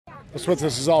That's what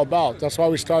this is all about. That's why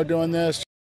we started doing this.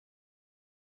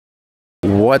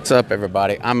 What's up,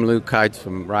 everybody? I'm Luke Kites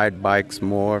from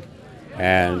RideBikesMore,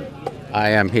 and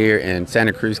I am here in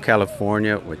Santa Cruz,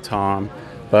 California with Tom.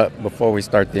 But before we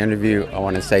start the interview, I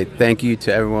want to say thank you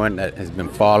to everyone that has been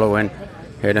following,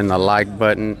 hitting the like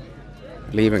button,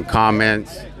 leaving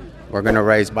comments. We're going to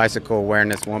raise bicycle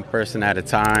awareness one person at a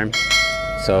time.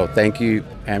 So thank you.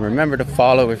 And remember to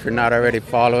follow if you're not already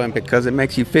following, because it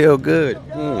makes you feel good.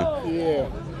 Yeah.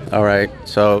 All right.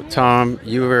 So, Tom,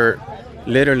 you were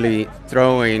literally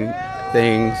throwing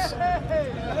things,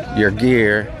 your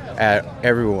gear, at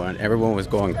everyone. Everyone was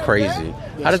going crazy.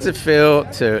 How does it feel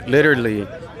to literally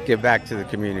give back to the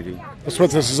community? That's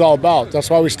what this is all about. That's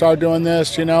why we started doing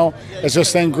this, you know. As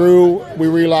this thing grew, we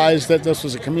realized that this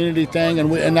was a community thing,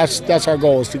 and that's our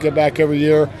goal, is to give back every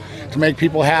year, to make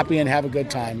people happy and have a good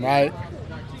time, right?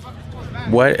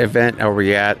 What event are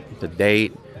we at? The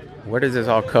date? Where does this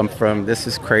all come from? This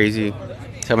is crazy.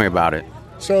 Tell me about it.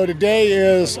 So today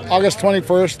is August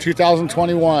 21st,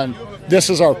 2021. This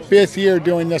is our 5th year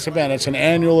doing this event. It's an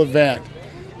annual event.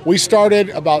 We started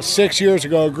about 6 years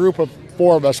ago, a group of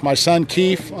 4 of us, my son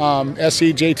Keith,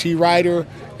 SEJT rider,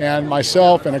 and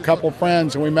myself and a couple of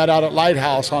friends, and we met out at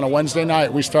Lighthouse on a Wednesday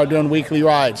night. We started doing weekly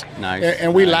rides. Nice.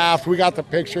 And we laughed. We got the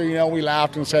picture, you know, we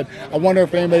laughed and said, I wonder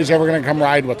if anybody's ever going to come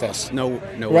ride with us. No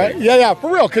right? way. Yeah,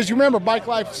 for real, because you remember Bike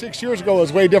Life 6 years ago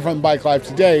was way different than Bike Life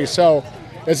today. So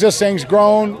as this thing's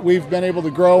grown, we've been able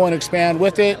to grow and expand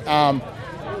with it.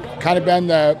 Kind of been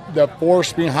the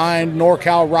force behind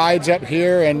NorCal rides up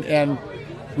here, and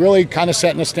really kind of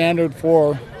setting a standard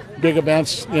for big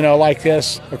events, you know, like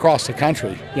this across the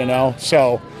country, you know.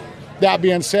 So that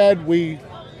being said, we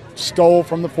stole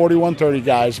from the 4130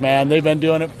 guys, man. They've been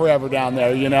doing it forever down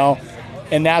there, you know.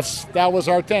 And that was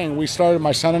our thing. My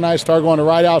son and I started going to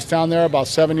ride outs down there about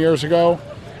 7 years ago,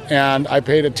 and I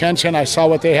paid attention. I saw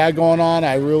what they had going on.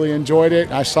 I really enjoyed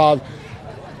it. I saw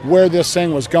where this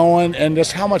thing was going, and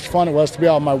just how much fun it was to be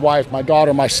out with my wife, my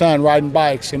daughter, my son, riding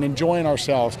bikes and enjoying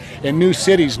ourselves in new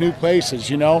cities, new places,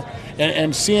 you know,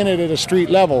 and seeing it at a street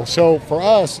level. So for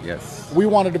us, yes, we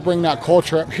wanted to bring that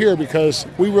culture up here, because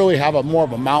we really have more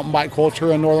of a mountain bike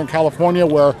culture in Northern California,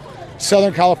 where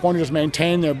Southern California has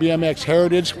maintained their BMX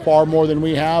heritage far more than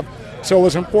we have. So it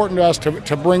was important to us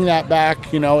to bring that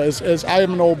back, you know, as I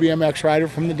am an old BMX rider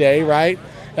from the day, right?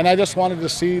 And I just wanted to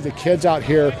see the kids out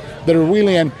here that are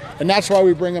wheeling, and that's why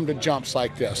we bring them to jumps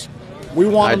like this. We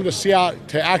want them to see out,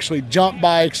 to actually jump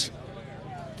bikes,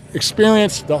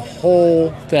 experience the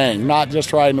whole thing, not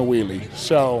just riding a wheelie.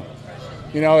 So,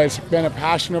 you know, it's been a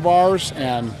passion of ours,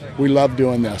 and we love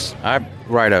doing this. I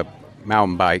ride a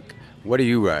mountain bike. What do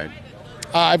you ride?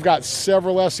 I've got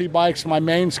several SE bikes. My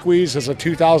main squeeze is a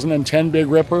 2010 Big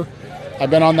Ripper. I've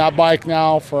been on that bike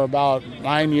now for about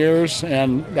 9 years,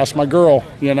 and that's my girl,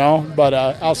 you know. But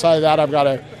outside of that, I've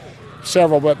got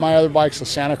several. But my other bike's a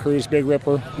Santa Cruz Big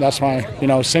Ripper. That's my, you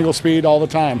know, single speed all the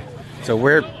time. So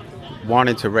we're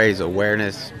wanting to raise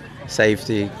awareness,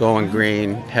 safety, going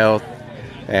green, health,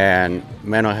 and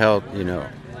mental health, you know.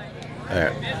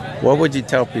 What would you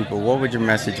tell people? What would your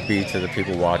message be to the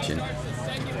people watching?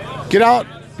 Get out,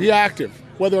 be active.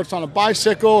 Whether it's on a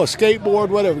bicycle, a skateboard,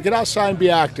 whatever, get outside and be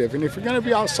active. And if you're going to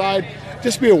be outside,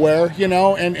 just be aware, you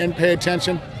know, and pay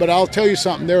attention. But I'll tell you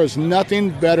something, there is nothing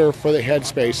better for the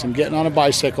headspace than getting on a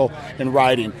bicycle and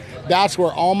riding. That's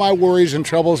where all my worries and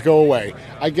troubles go away.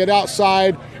 I get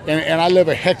outside, and I live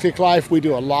a hectic life. We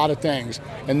do a lot of things.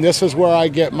 And this is where I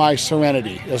get my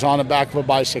serenity, is on the back of a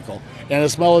bicycle. And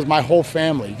as well as my whole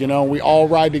family, you know, we all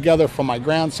ride together from my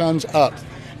grandsons up.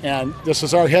 And this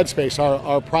is our headspace,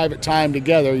 our private time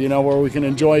together, you know, where we can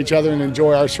enjoy each other and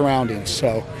enjoy our surroundings.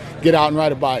 So get out and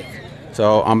ride a bike.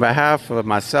 So on behalf of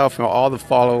myself and all the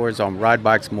followers on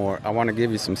RideBikesMore, I want to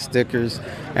give you some stickers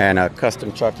and a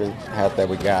custom trucker hat that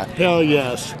we got. Hell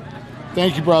yes.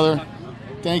 Thank you, brother.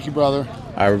 Thank you, brother.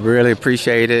 I really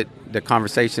appreciate it, the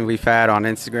conversation we've had on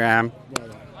Instagram.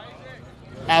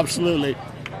 Absolutely.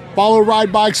 Follow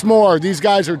RideBikesMore. These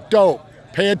guys are dope.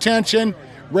 Pay attention.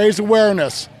 Raise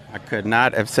awareness. I could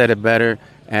not have said it better.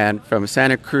 And from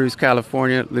Santa Cruz,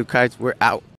 California, Luke Kites, we're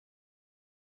out.